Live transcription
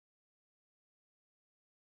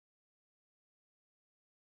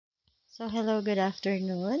So, hello, good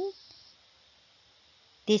afternoon.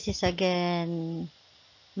 This is again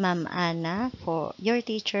Ma'am Anna, for your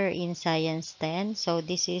teacher in Science 10. So,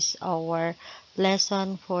 this is our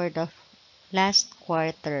lesson for the last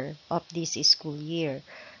quarter of this school year.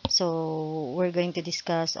 So, we're going to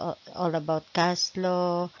discuss all about gas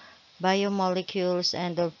law, biomolecules,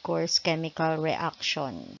 and of course, chemical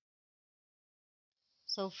reaction.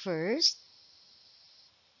 So, first,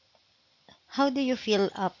 how do you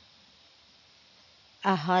fill up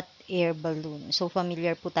a hot air balloon? So,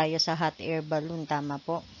 familiar po tayo sa hot air balloon, tama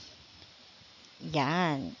po?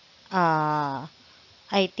 Yan.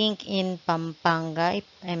 I think in Pampanga, if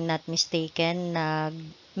I'm not mistaken,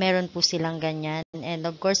 meron po silang ganyan. And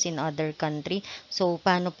of course, in other country. So,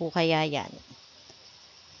 paano po kaya yan?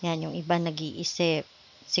 Yan, yung iba nag-iisip.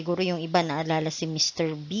 Siguro yung iba naalala si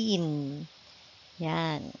Mr. Bean.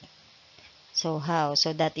 Yan. So, how? So,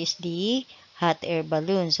 that is the hot air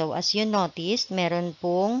balloon. So, as you noticed, meron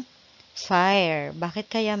pong fire. Bakit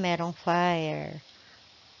kaya merong fire?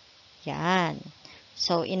 Yan.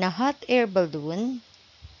 So, in a hot air balloon,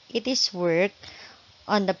 it is work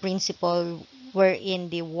on the principle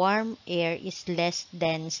wherein the warm air is less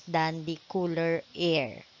dense than the cooler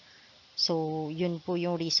air. So, yun po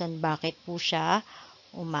yung reason bakit po siya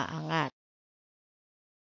umaangat.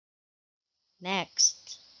 Next.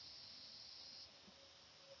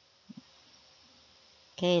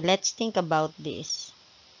 Okay, let's think about this.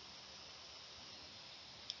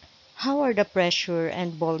 How are the pressure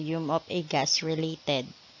and volume of a gas related?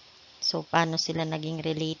 So, paano sila naging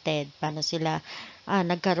related? Paano sila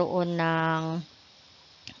nagkaroon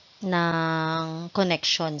ng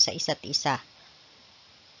connection sa isa't isa?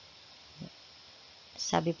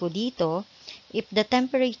 Sabi po dito, if the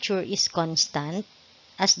temperature is constant,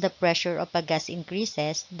 as the pressure of a gas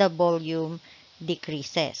increases, the volume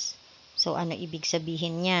decreases. So, ano ibig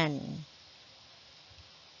sabihin yan?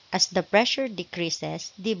 As the pressure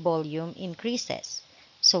decreases, the volume increases.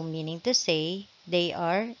 So, meaning to say, they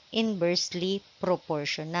are inversely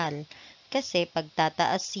proportional. Kasi, pag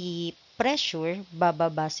tataas si pressure,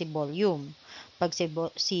 bababa si volume. Pag si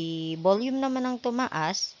volume naman ang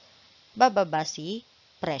tumaas, bababa si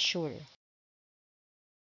pressure.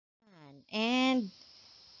 And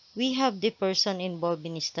we have the person involved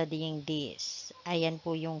in studying this. Ayan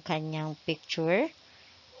po yung kanyang picture.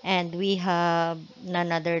 And we have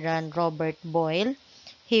none other than Robert Boyle.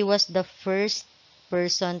 He was the first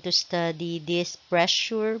person to study this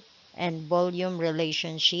pressure and volume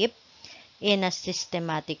relationship in a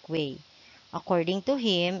systematic way. According to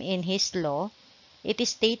him, in his law, it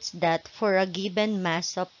states that for a given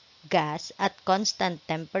mass of gas at constant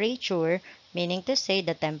temperature, meaning to say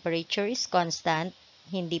the temperature is constant,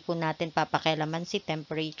 hindi po natin papakialaman si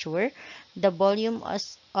temperature, the volume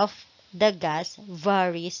of the gas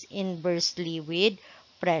varies inversely with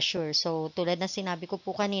pressure. So, tulad na sinabi ko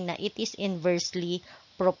po kanina, it is inversely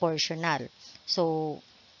proportional. So,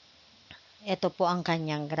 ito po ang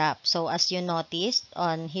kanyang graph. So, as you noticed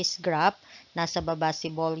on his graph, nasa baba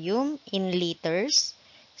si volume in liters.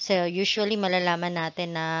 So, usually malalaman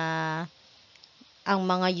natin na ang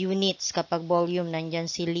mga units kapag volume, nandyan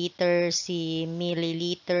si liter, si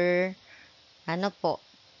milliliter, ano po.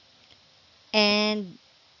 And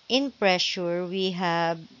in pressure, we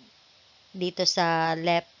have dito sa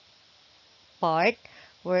left part,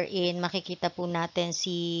 wherein makikita po natin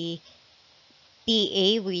si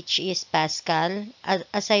PA, which is Pascal.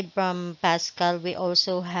 Aside from Pascal, we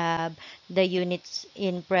also have the units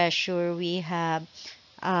in pressure. We have,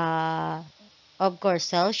 of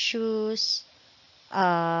course, Celsius.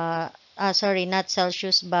 Sorry, not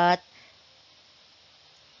Celsius, but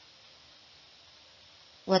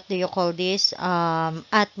what do you call this?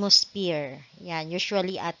 Atmosphere. Yan,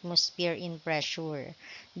 usually atmosphere in pressure.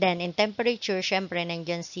 Then, in temperature, syempre,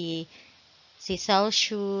 nandyan si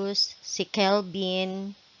Celsius, si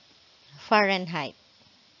Kelvin, Fahrenheit.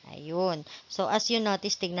 Ayun. So, as you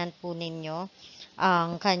notice, tignan po ninyo,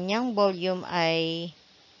 ang kanyang volume ay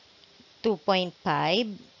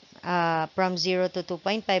 2.5, from 0 to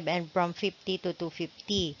 2.5 and from 50 to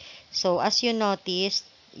 250. So, as you notice,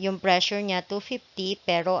 yung pressure niya 250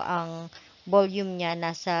 pero ang volume niya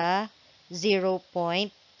nasa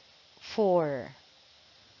 0.4.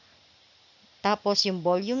 Tapos, yung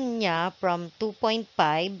volume niya from 2.5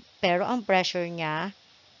 pero ang pressure niya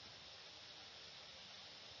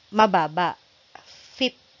mababa.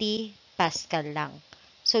 50 Pascal lang.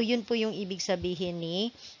 So, yun po yung ibig sabihin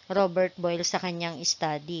ni Robert Boyle sa kanyang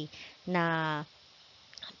study na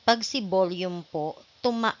pag si volume po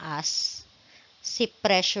tumaas, si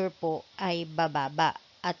pressure po ay bababa.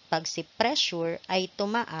 At pag si pressure ay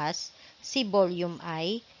tumaas, si volume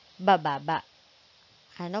ay bababa.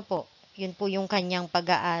 Ano po? Yun po yung kanyang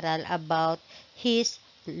pag-aaral about his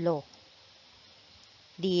law,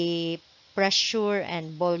 the pressure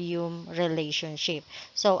and volume relationship.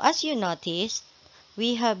 So, as you notice,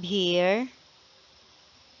 we have here,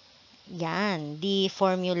 yan, the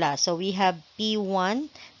formula. So, we have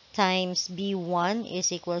P1 times B1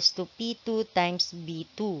 is equals to P2 times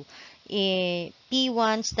B2.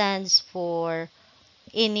 P1 stands for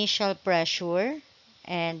initial pressure,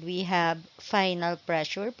 and we have final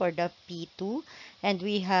pressure for the P2, and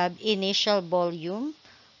we have initial volume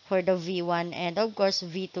for the V1, and of course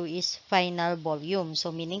V2 is final volume.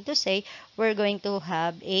 So meaning to say, we're going to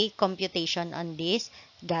have a computation on this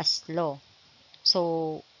gas law.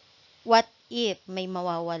 So what if may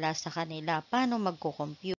mawawala sa kanila? Paano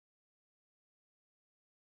magko-compute?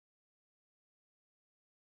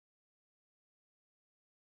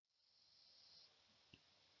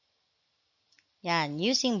 Yan,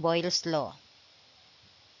 using Boyles law.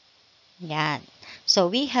 Yan. So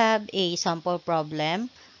we have a sample problem.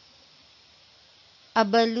 A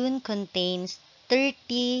balloon contains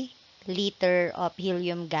 30 liter of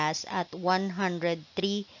helium gas at 103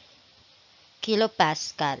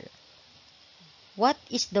 kilopascal. What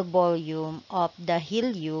is the volume of the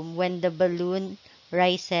helium when the balloon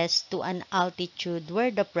rises to an altitude where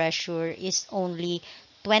the pressure is only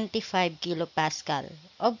 25 kilopascal?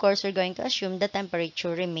 Of course, we're going to assume the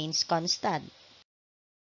temperature remains constant.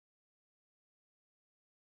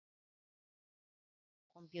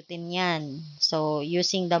 Computin yan. So,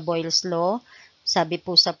 using the Boyles law, sabi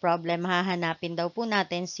po sa problem, hahanapin daw po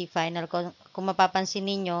natin si final. Kung mapapansin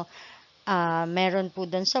ninyo, meron po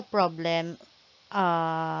dun sa problem, 2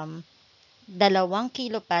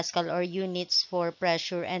 kilopascal or units for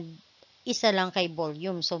pressure and isa lang kay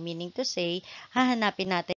volume. So, meaning to say,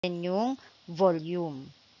 hahanapin natin yung volume.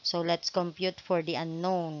 So, let's compute for the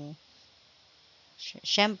unknown.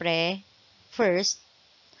 Siyempre, first,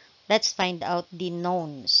 let's find out the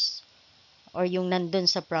knowns or yung nandun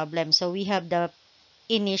sa problem. So, we have the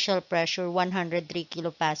initial pressure, 103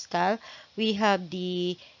 kilopascal. We have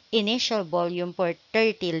the initial volume for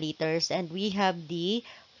 30 liters. And we have the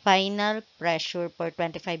final pressure for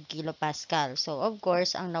 25 kilopascal. So, of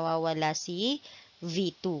course, ang nawawala si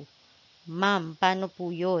V2. Ma'am, paano po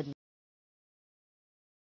yun?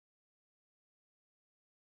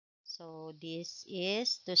 So, this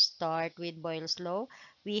is to start with Boyle's law.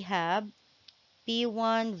 We have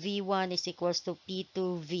P1 V1 is equals to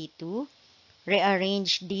P2 V2.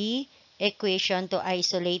 Rearrange the equation to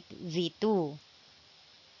isolate V2.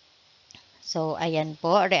 So, ayan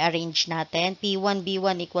po, rearrange natin. P1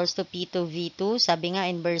 B1 equals to P2 V2. Sabi nga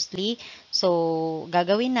inversely. So,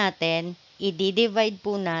 gagawin natin, i-divide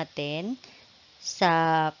po natin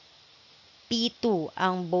sa P2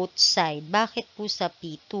 ang both side. Bakit po sa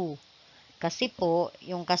P2? Kasi po,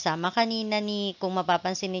 yung kasama kanina kung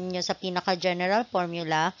mapapansin ninyo sa pinaka-general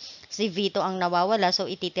formula, si V2 ang nawawala, so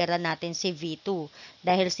ititira natin si V2.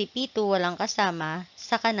 Dahil si P2 walang kasama,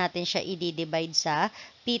 saka natin siya i-divide sa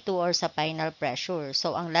P2 or sa final pressure.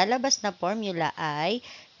 So, ang lalabas na formula ay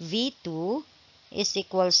V2 is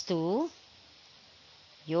equals to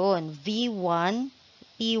yun, V1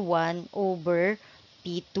 P1 over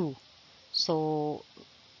P2. So,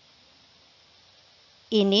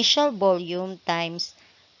 initial volume times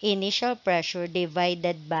initial pressure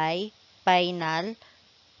divided by final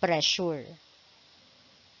pressure.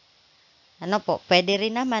 Ano po, pwede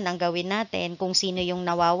rin naman ang gawin natin kung sino yung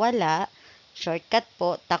nawawala. Shortcut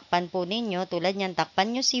po, takpan po ninyo. Tulad niyan,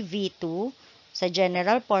 takpan nyo si V2. Sa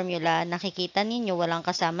general formula, nakikita ninyo walang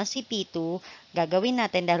kasama si P2. Gagawin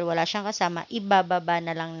natin dahil wala siyang kasama, ibababa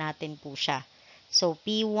na lang natin po siya. So,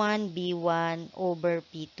 P1, B1 over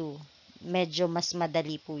P2. Medyo mas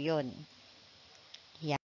madali po yun.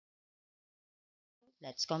 Yan.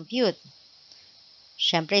 Let's compute.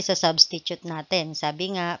 Siyempre, sa-substitute natin.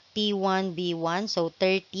 Sabi nga, P1, B1, so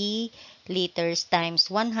 30 liters times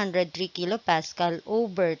 103 kilopascal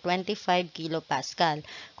over 25 kilopascal.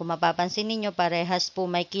 Kung mapapansin ninyo, parehas po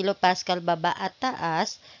may kilopascal baba at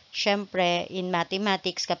taas. Siyempre, in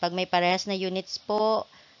mathematics, kapag may parehas na units po,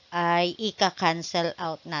 ay ika-cancel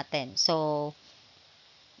out natin. So,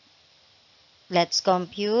 let's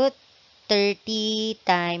compute. 30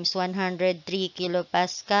 times 103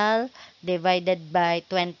 kilopascal divided by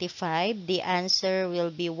 25. The answer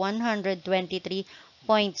will be 123.6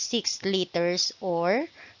 liters, or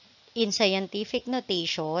in scientific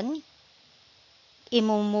notation,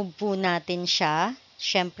 imumove po natin siya.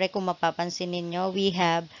 Siyempre, kung mapapansin ninyo, we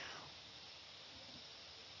have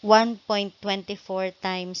 1.24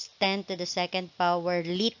 times 10 to the second power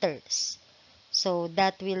liters. So,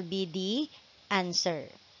 that will be the answer.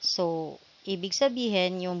 So, ibig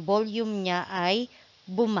sabihin, yung volume niya ay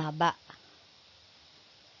bumaba.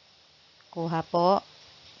 Kuha po.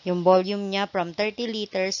 Yung volume niya from 30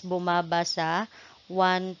 liters bumaba sa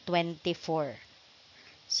 124.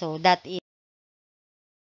 So, that is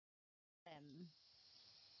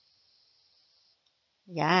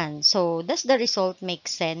yan. So, does the result make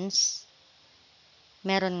sense?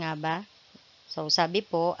 Meron nga ba? So, sabi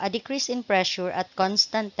po, a decrease in pressure at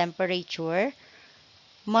constant temperature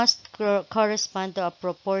must correspond to a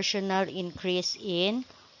proportional increase in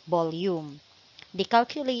volume. The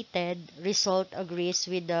calculated result agrees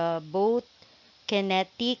with the both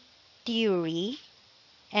kinetic theory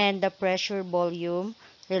and the pressure-volume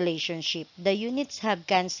relationship. The units have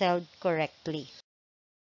cancelled correctly.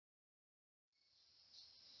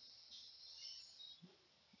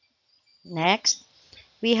 Next,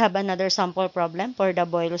 we have another sample problem for the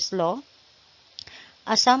Boyles law.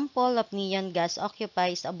 A sample of neon gas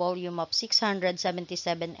occupies a volume of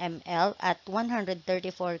 677 ml at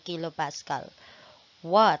 134 kilopascal.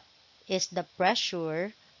 What is the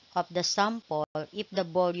pressure of the sample if the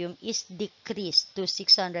volume is decreased to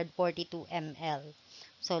 642 ml?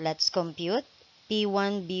 So, let's compute.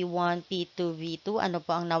 P1, B1, P2, V2. Ano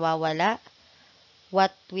po ang nawawala?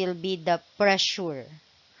 What will be the pressure?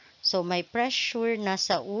 So, may pressure na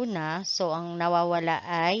sa una. So, ang nawawala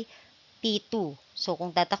ay P2. So,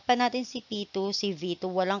 kung tatakpan natin si P2, si V2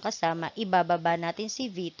 walang kasama, ibababa natin si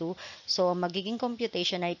V2. So, ang magiging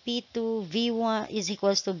computation ay P2, V1 is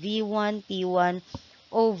equals to V1, P1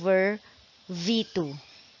 over V2.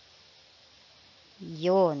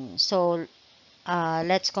 Yun. So,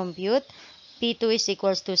 let's compute. P2 is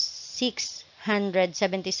equals to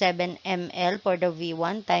 677 ml for the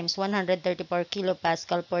V1 times 134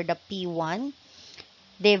 kilopascal for the P1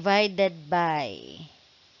 divided by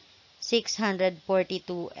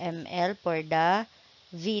 642 ml for the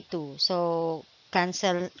V2. So,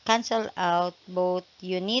 cancel out both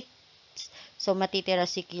units. So, matitira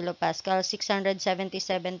si kilopascal.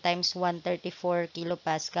 677 times 134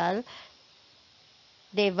 kilopascal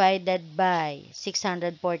divided by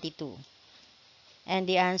 642. And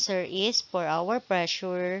the answer is, for our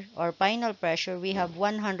pressure or final pressure, we have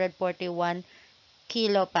 141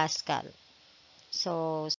 kilopascal.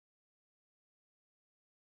 So,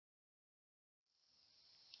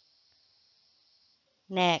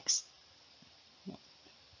 next.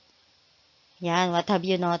 Yan, what have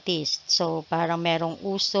you noticed? So, parang merong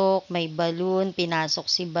usok, may balloon, pinasok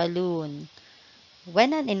si balloon.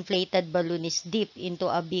 When an inflated balloon is dipped into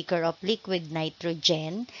a beaker of liquid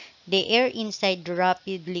nitrogen, the air inside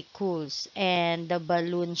rapidly cools and the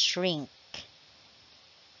balloon shrinks.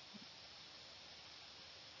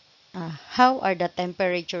 How are the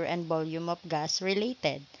temperature and volume of gas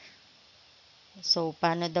related? So,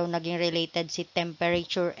 paano daw naging related si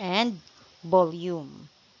temperature and volume?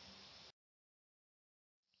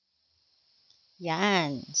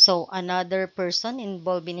 Yan. So, another person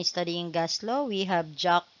involved in studying gas law, we have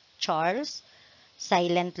Jack Charles.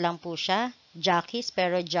 Silent lang po siya. Jackies,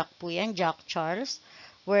 pero Jack po yan, Jack Charles.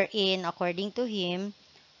 Wherein, according to him,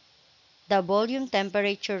 the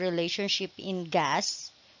volume-temperature relationship in gas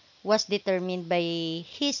was determined by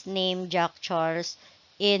his name, Jack Charles,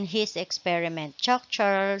 in his experiment. Jack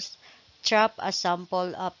Charles trapped a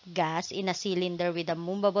sample of gas in a cylinder with a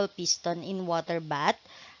movable piston in water bath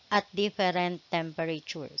at different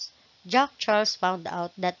temperatures. Jack Charles found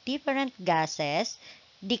out that different gases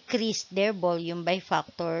decreased their volume by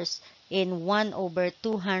factors in 1 over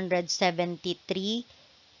 273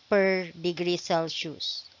 per degree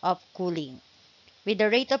Celsius of cooling. With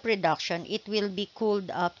the rate of reduction, it will be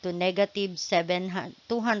cooled up to negative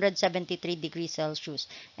 273 degrees Celsius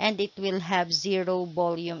and it will have zero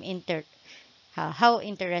volume. How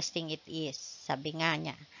interesting it is, sabi nga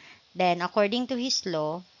niya. Then, according to his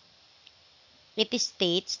law, it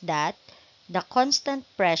states that the constant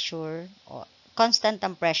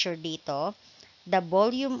ang pressure dito, the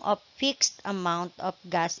volume of fixed amount of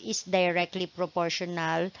gas is directly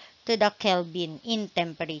proportional to the Kelvin in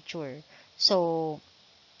temperature. So,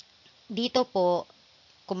 dito po,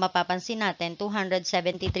 kung mapapansin natin,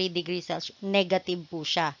 273 degrees Celsius, negative po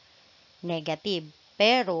siya. Negative.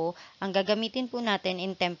 Pero, ang gagamitin po natin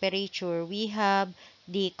in temperature, we have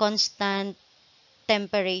the constant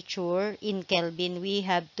temperature in Kelvin. We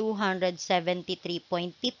have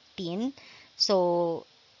 273.15. So,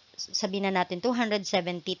 sabihin na natin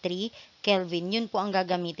 273 Kelvin, yun po ang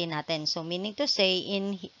gagamitin natin. So, meaning to say,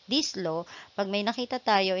 in this law, pag may nakita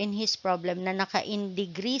tayo in his problem na naka-in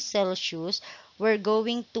degrees Celsius, we're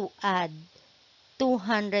going to add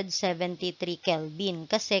 273 Kelvin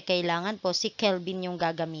kasi kailangan po si Kelvin yung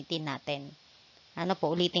gagamitin natin. Ano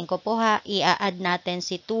po, ulitin ko po ha, i-add natin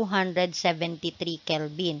si 273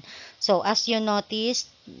 Kelvin. So, as you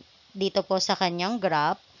notice, dito po sa kanyang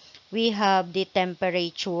graph, we have the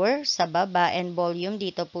temperature sa baba and volume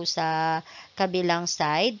dito po sa kabilang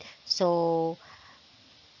side. So,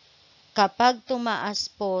 kapag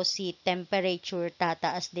tumaas po si temperature,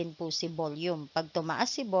 tataas din po si volume. Pag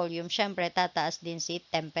tumaas si volume, syempre tataas din si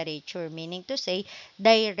temperature. Meaning to say,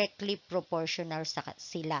 directly proportional sa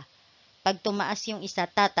sila. Pag tumaas yung isa,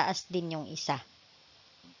 tataas din yung isa.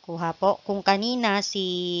 Kuha po. Kung kanina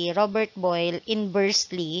si Robert Boyle,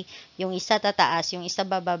 inversely, yung isa tataas, yung isa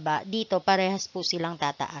bababa, dito parehas po silang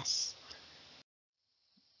tataas.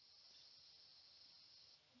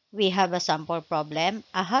 We have a sample problem.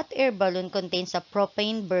 A hot air balloon contains a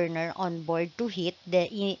propane burner on board to heat the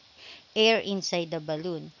air inside the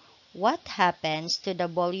balloon. What happens to the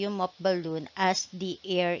volume of balloon as the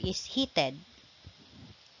air is heated?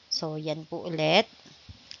 So, yan po ulit.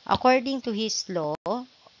 According to his law,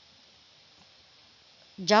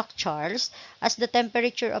 Jack Charles, as the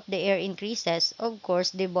temperature of the air increases, of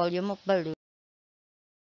course, the volume of balloon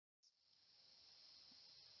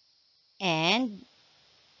and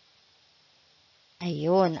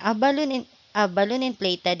ayun, a balloon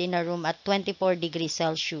inflated in a room at 24 degrees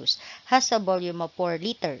Celsius has a volume of 4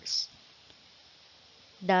 liters.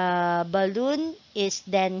 The balloon is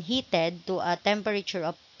then heated to a temperature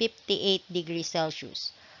of 58 degrees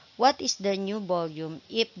Celsius. What is the new volume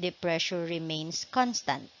if the pressure remains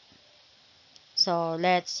constant? So,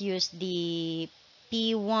 let's use the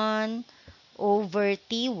P1 over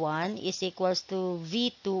T1 is equals to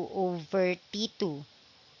V2 over T2.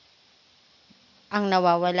 Ang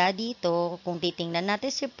nawawala dito, kung titingnan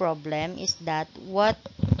natin si problem, is that what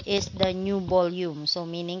is the new volume? So,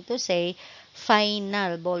 meaning to say,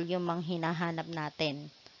 final volume ang hinahanap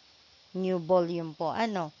natin. New volume po,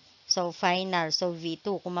 ano? So, final. So,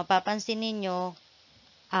 V2. Kung mapapansin ninyo,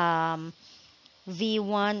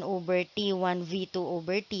 V1 over T1, V2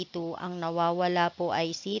 over T2, ang nawawala po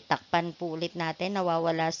ay si, takpan po ulit natin,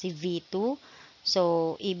 nawawala si V2.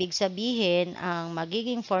 So, ibig sabihin, ang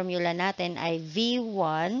magiging formula natin ay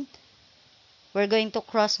V1, we're going to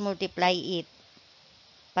cross multiply it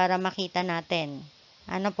para makita natin.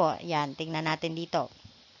 Ano po? Yan, tingnan natin dito.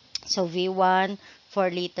 So, V1, 4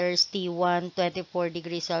 liters, T1, 24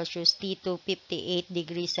 degrees Celsius, T2, 58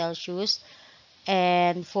 degrees Celsius.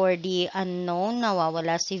 And for the unknown,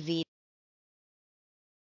 nawawala si V.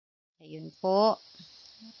 Ayun po.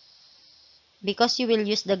 Because you will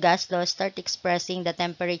use the gas law, start expressing the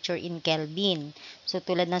temperature in Kelvin. So,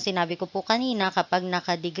 tulad ng sinabi ko po kanina, kapag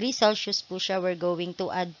naka-degree Celsius po siya, we're going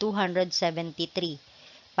to add 273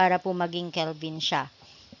 para po maging Kelvin siya.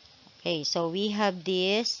 Okay, so we have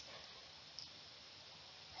this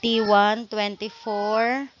T1,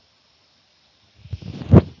 24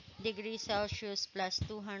 degrees Celsius plus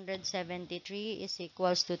 273 is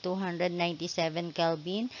equals to 297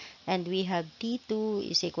 Kelvin, and we have T2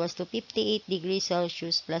 is equals to 58 degrees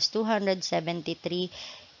Celsius plus 273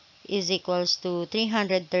 is equals to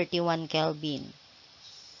 331 Kelvin.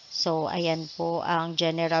 So, ayan po ang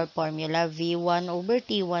general formula. V1 over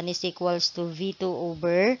T1 is equals to V2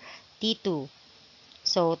 over T2.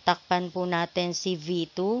 So, takpan po natin si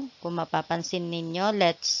V2. Kung mapapansin ninyo,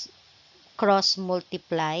 let's cross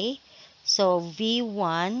multiply. So,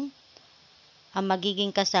 V1, ang magiging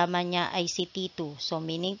kasama niya ay si T2. So,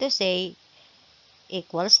 meaning to say,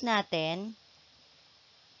 equals natin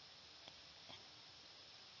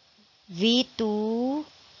V2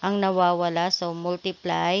 ang nawawala. So,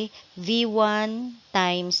 multiply V1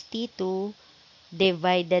 times T2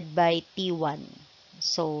 divided by T1.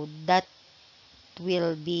 So, that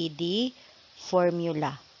will be the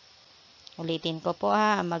formula. Ulitin ko po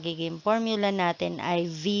ha, ang magiging formula natin ay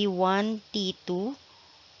V1 T2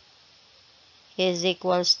 is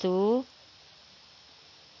equals to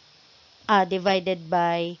divided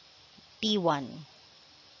by T1.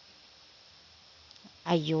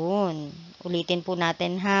 Ayun. Ulitin po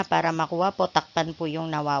natin ha, para makuha po, takpan po yung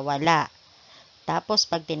nawawala. Tapos,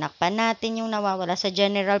 pag tinakpan natin yung nawawala, sa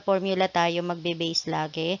general formula tayo magbe-base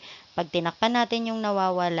lagi. Pag tinakpan natin yung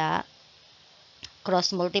nawawala, cross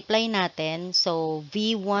multiply natin. So,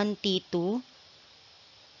 V1 T2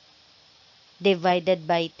 divided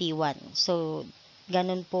by T1. So,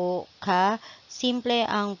 ganun po simple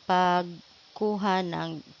ang pagkuha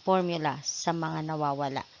ng formula sa mga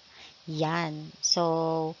nawawala. Yan.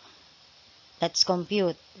 So, let's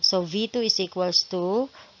compute. So, V2 is equals to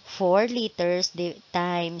 4 liters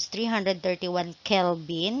times 331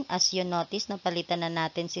 Kelvin. As you notice, napalitan na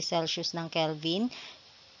natin si Celsius ng Kelvin.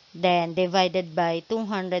 Then, divided by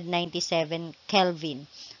 297 Kelvin.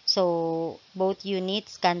 So, both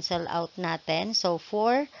units cancel out natin. So,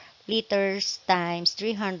 4 liters times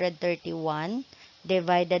 331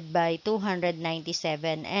 divided by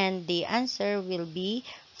 297. And the answer will be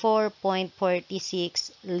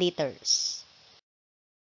 4.46 liters.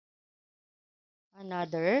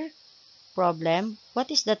 Another problem, what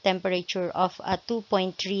is the temperature of a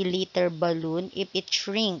 2.3-liter balloon if it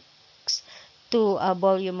shrinks to a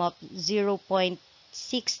volume of 0.632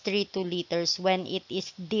 liters when it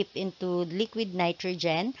is dipped into liquid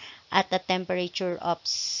nitrogen at a temperature of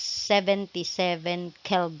 77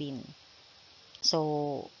 Kelvin?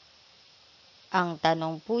 So, ang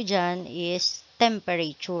tanong po dyan is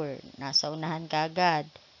temperature. Nasa unahan ka agad.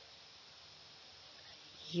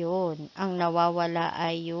 Yun. Ang nawawala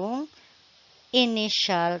ay yung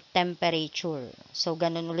initial temperature. So,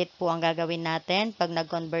 ganun ulit po ang gagawin natin pag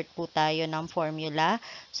nag-convert po tayo ng formula.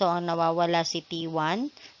 So, ang nawawala si T1,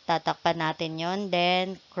 tatakpan natin yon,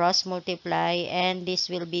 then cross-multiply, and this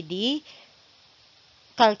will be the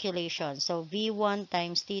calculation. So, V1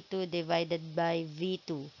 times T2 divided by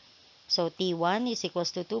V2. So, T1 is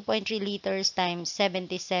equals to 2.3 liters times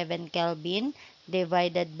 77 Kelvin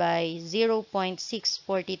divided by 0.642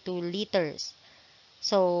 liters.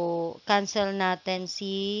 So, cancel natin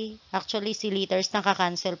actually si liters,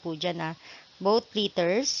 nakakancel po dyan both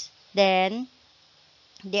liters, then,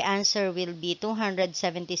 the answer will be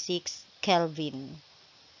 276 Kelvin.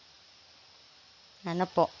 Ano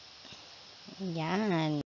po?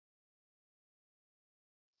 Yan.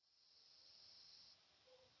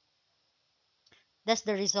 Does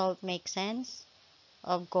the result make sense?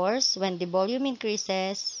 Of course, when the volume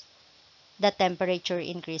increases, the temperature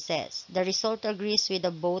increases. The result agrees with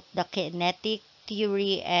both the kinetic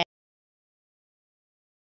theory and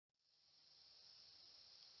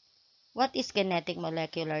what is kinetic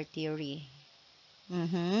molecular theory?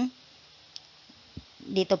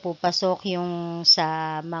 Dito po pasok yung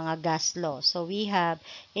sa mga gas law. So, we have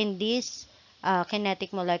in this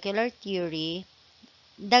kinetic molecular theory,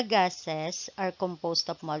 the gases are composed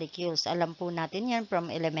of molecules. Alam po natin yan from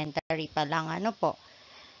elementary pa lang. Ano po?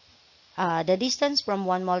 The distance from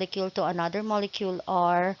one molecule to another molecule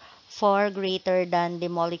are far greater than the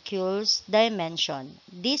molecule's dimension.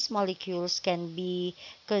 These molecules can be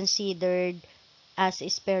considered as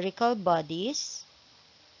spherical bodies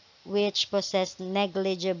which possess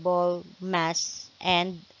negligible mass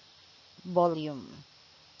and volume.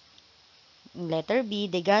 Letter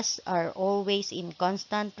B, the gas are always in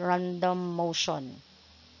constant random motion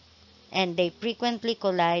and they frequently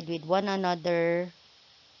collide with one another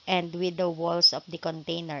and with the walls of the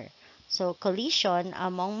container. So, collision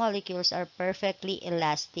among molecules are perfectly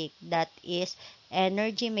elastic. That is,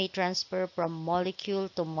 energy may transfer from molecule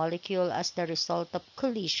to molecule as the result of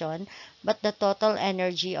collision, but the total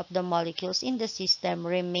energy of the molecules in the system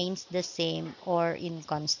remains the same or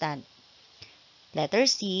inconstant. Letter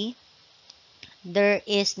C, there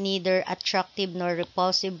is neither attractive nor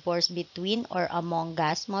repulsive force between or among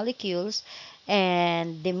gas molecules,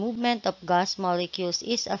 and the movement of gas molecules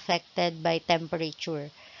is affected by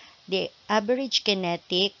temperature. The average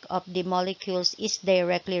kinetic of the molecules is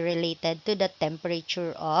directly related to the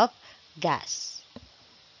temperature of gas.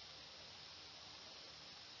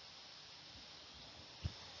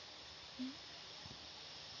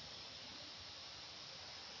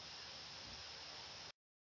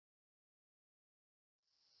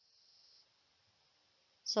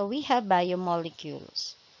 So, we have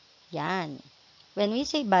biomolecules. Yan. When we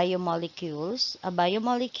say biomolecules, a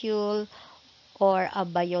biomolecule or a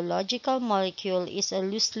biological molecule is a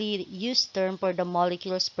loosely used term for the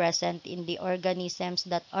molecules present in the organisms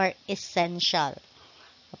that are essential.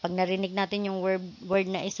 Kapag narinig natin yung word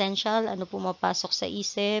na essential, ano po mapasok sa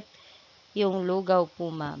isip? Yung lugaw po,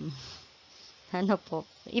 ma'am. Ano po?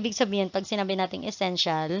 Ibig sabihin, pag sinabi nating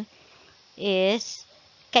essential, is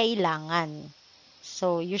kailangan.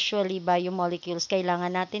 So, usually, biomolecules,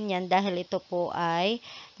 kailangan natin yan dahil ito po ay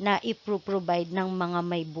na-provide ng mga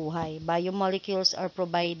may buhay. Biomolecules are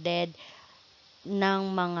provided ng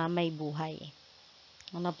mga may buhay.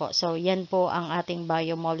 Ano po? So, yan po ang ating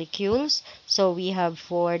biomolecules. So, we have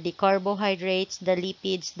for the carbohydrates, the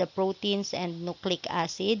lipids, the proteins, and nucleic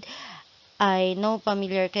acid. I know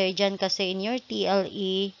familiar kayo dyan kasi in your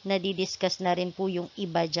TLE, nadidiscuss na rin po yung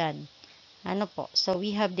iba dyan. Ano po? So,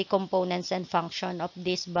 we have the components and function of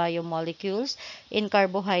these biomolecules. In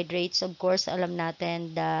carbohydrates, of course, alam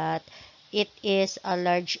natin that it is a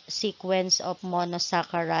large sequence of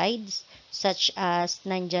monosaccharides such as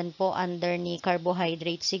nandyan po under ni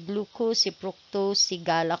carbohydrates si glucose, si fructose, si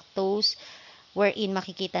galactose, wherein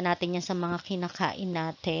makikita natin yan sa mga kinakain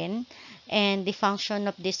natin. And the function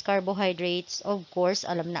of these carbohydrates, of course,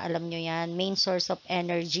 alam na alam nyo yan, main source of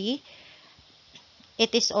energy.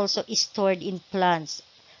 It is also stored in plants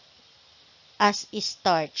as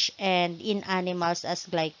starch and in animals as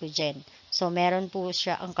glycogen. So, meron po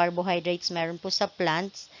siya, ang carbohydrates, meron po sa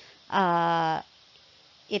plants,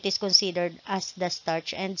 it is considered as the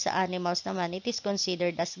starch, and sa animals naman, it is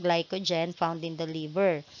considered as glycogen found in the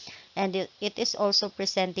liver. And it is also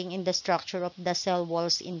presenting in the structure of the cell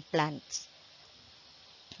walls in plants.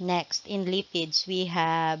 Next, in lipids, we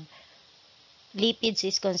have lipids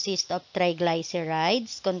is consist of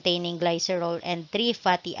triglycerides containing glycerol and three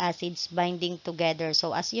fatty acids binding together.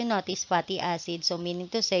 So, as you notice, fatty acids, so meaning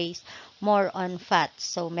to say is more on fats.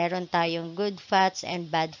 So, meron tayong good fats and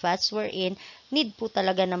bad fats wherein need po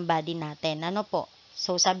talaga ng body natin. Ano po?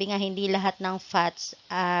 So, sabi nga, hindi lahat ng fats,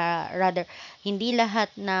 hindi lahat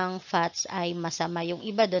ng fats ay masama. Yung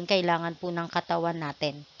iba doon, kailangan po ng katawan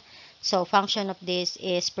natin. So, function of this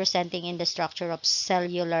is presenting in the structure of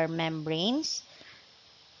cellular membranes.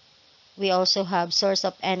 We also have source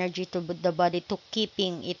of energy to the body to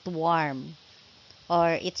keeping it warm,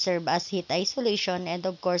 or it serves as heat isolation, and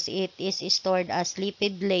of course, it is stored as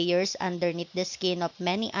lipid layers underneath the skin of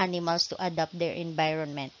many animals to adapt their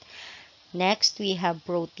environment. Next, we have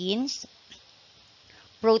proteins.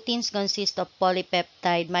 Proteins consist of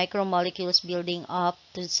polypeptide micromolecules building up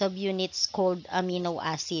to subunits called amino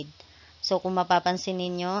acid. So, kung mapapansin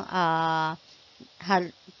ninyo,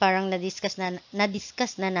 parang na-discuss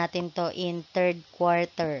na natin to in third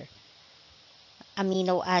quarter.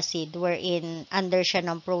 Amino acid, wherein under siya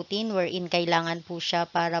ng protein, wherein kailangan po siya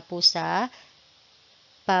para po sa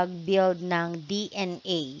pag-build ng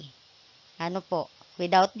DNA. Ano po?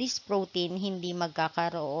 Without this protein, hindi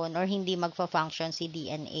magkakaroon or hindi magfa-function si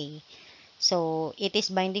DNA. So, it is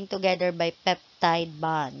binding together by peptide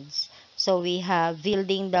bonds. So, we have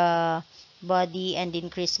building the body and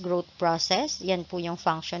increased growth process. Yan po yung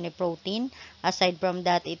function ni protein. Aside from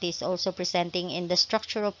that, it is also presenting in the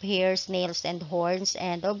structure of hairs, nails, and horns.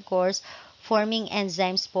 And of course, forming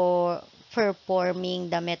enzymes for performing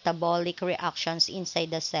the metabolic reactions inside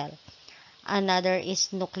the cell. Another is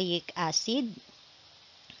nucleic acid.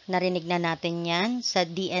 Narinig na natin yan sa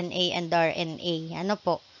DNA and RNA. Ano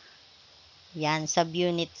po? Yan,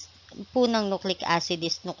 subunits po ng nucleic acid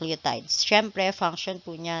is nucleotides. Siyempre, function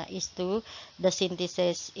po niya is to the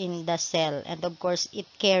synthesis in the cell. And of course, it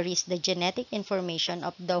carries the genetic information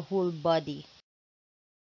of the whole body.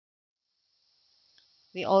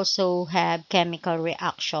 We also have chemical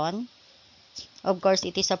reaction. Of course,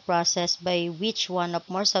 it is a process by which one of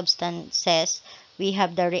more substances, we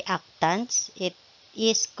have the reactants. It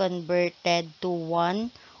is converted to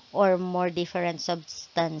one or more different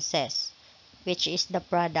substances, which is the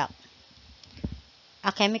product.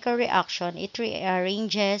 A chemical reaction, it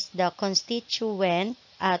rearranges the constituent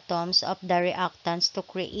atoms of the reactants to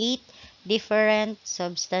create different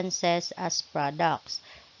substances as products.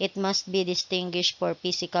 It must be distinguished for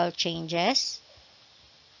physical changes,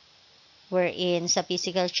 wherein sa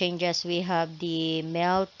physical changes, we have the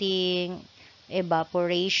melting,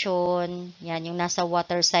 evaporation, yan yung nasa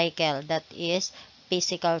water cycle, that is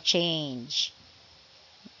physical change.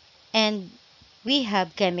 And we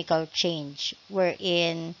have chemical change,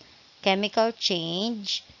 wherein chemical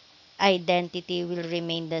change, identity will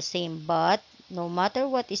remain the same, but no matter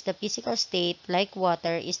what is the physical state, like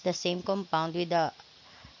water is the same compound with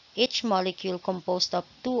each molecule composed of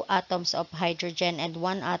 2 atoms of hydrogen and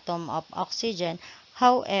 1 atom of oxygen.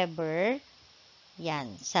 However,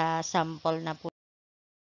 yan, sa sample na po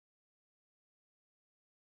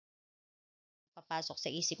papasok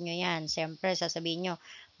sa isip nyo yan. Siyempre, sasabihin nyo,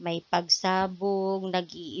 may pagsabog,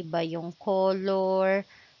 nag-iiba yung color,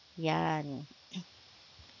 yan.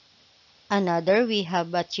 Another, we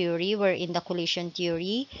have a theory wherein the collision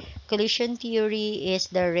theory. Collision theory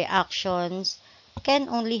is the reactions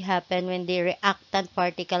can only happen when the reactant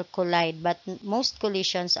particle collide, but most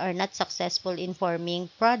collisions are not successful in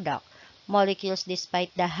forming product molecules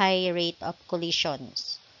despite the high rate of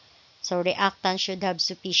collisions. So, reactants should have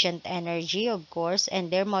sufficient energy, of course, and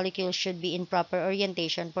their molecules should be in proper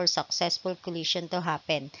orientation for successful collision to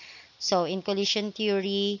happen. So, in collision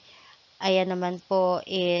theory, ayan naman po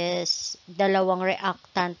is dalawang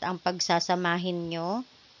reactant ang pagsasamahin nyo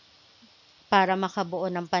para makabuo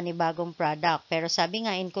ng panibagong product. Pero sabi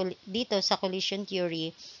nga, dito sa collision theory,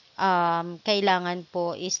 kailangan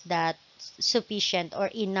po is that sufficient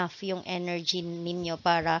or enough yung energy ninyo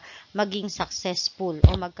para maging successful o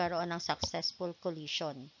magkaroon ng successful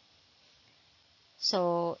collision.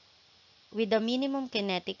 So, with the minimum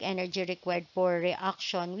kinetic energy required for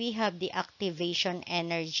reaction, we have the activation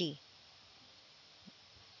energy.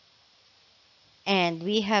 And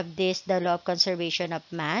we have this, the law of conservation of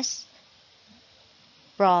mass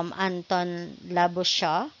from Anton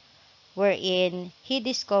Labuschagne, wherein he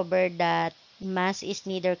discovered that mass is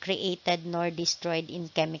neither created nor destroyed in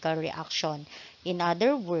chemical reaction. In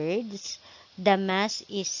other words, the mass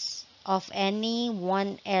is of any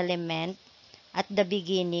one element at the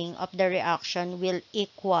beginning of the reaction will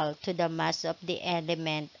equal to the mass of the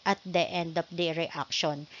element at the end of the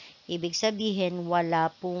reaction. Ibig sabihin,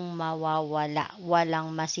 wala pong mawawala,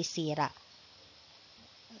 walang masisira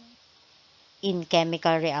in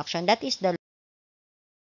chemical reaction. That is the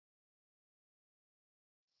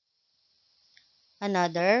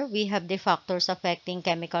another. We have the factors affecting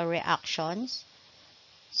chemical reactions.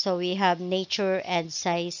 So we have nature and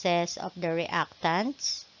sizes of the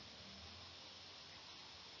reactants.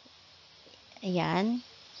 Ayan.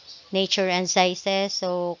 Nature and sizes.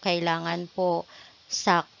 So kailangan po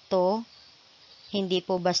sakto. Hindi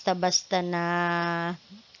po basta-basta na,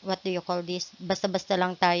 what do you call this? Basta-basta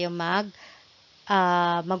lang tayo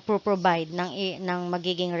magpro-provide ng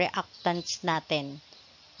magiging reactants natin.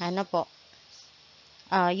 Ano po?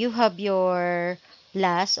 You have your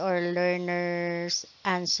last or learner's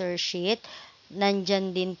answer sheet.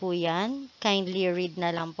 Nandyan din po yan. Kindly read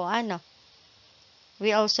na lang po.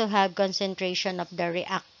 We also have concentration of the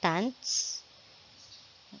reactants.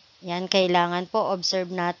 Yan, kailangan po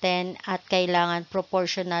observe natin at kailangan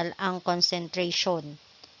proportional ang concentration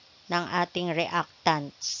ng ating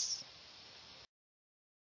reactants.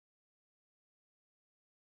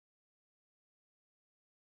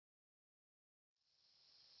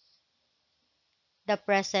 The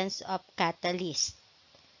presence of catalyst.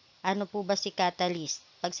 Ano po ba si catalyst?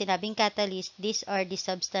 Pag sinabing catalyst, these are the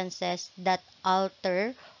substances that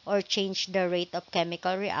alter or change the rate of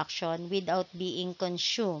chemical reaction without being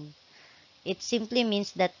consumed. It simply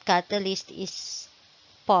means that catalyst is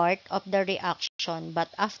part of the reaction,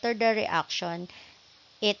 but after the reaction,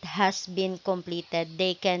 it has been completed.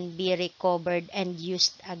 They can be recovered and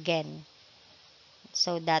used again.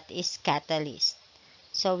 So that is catalyst.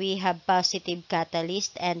 So we have positive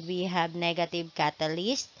catalyst and we have negative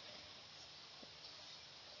catalyst.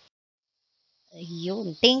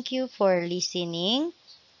 Yun. Thank you for listening.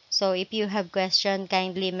 So if you have question,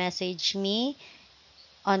 kindly message me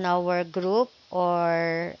on our group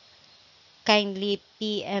or kindly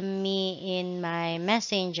PM me in my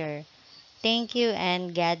messenger. Thank you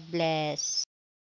and God bless.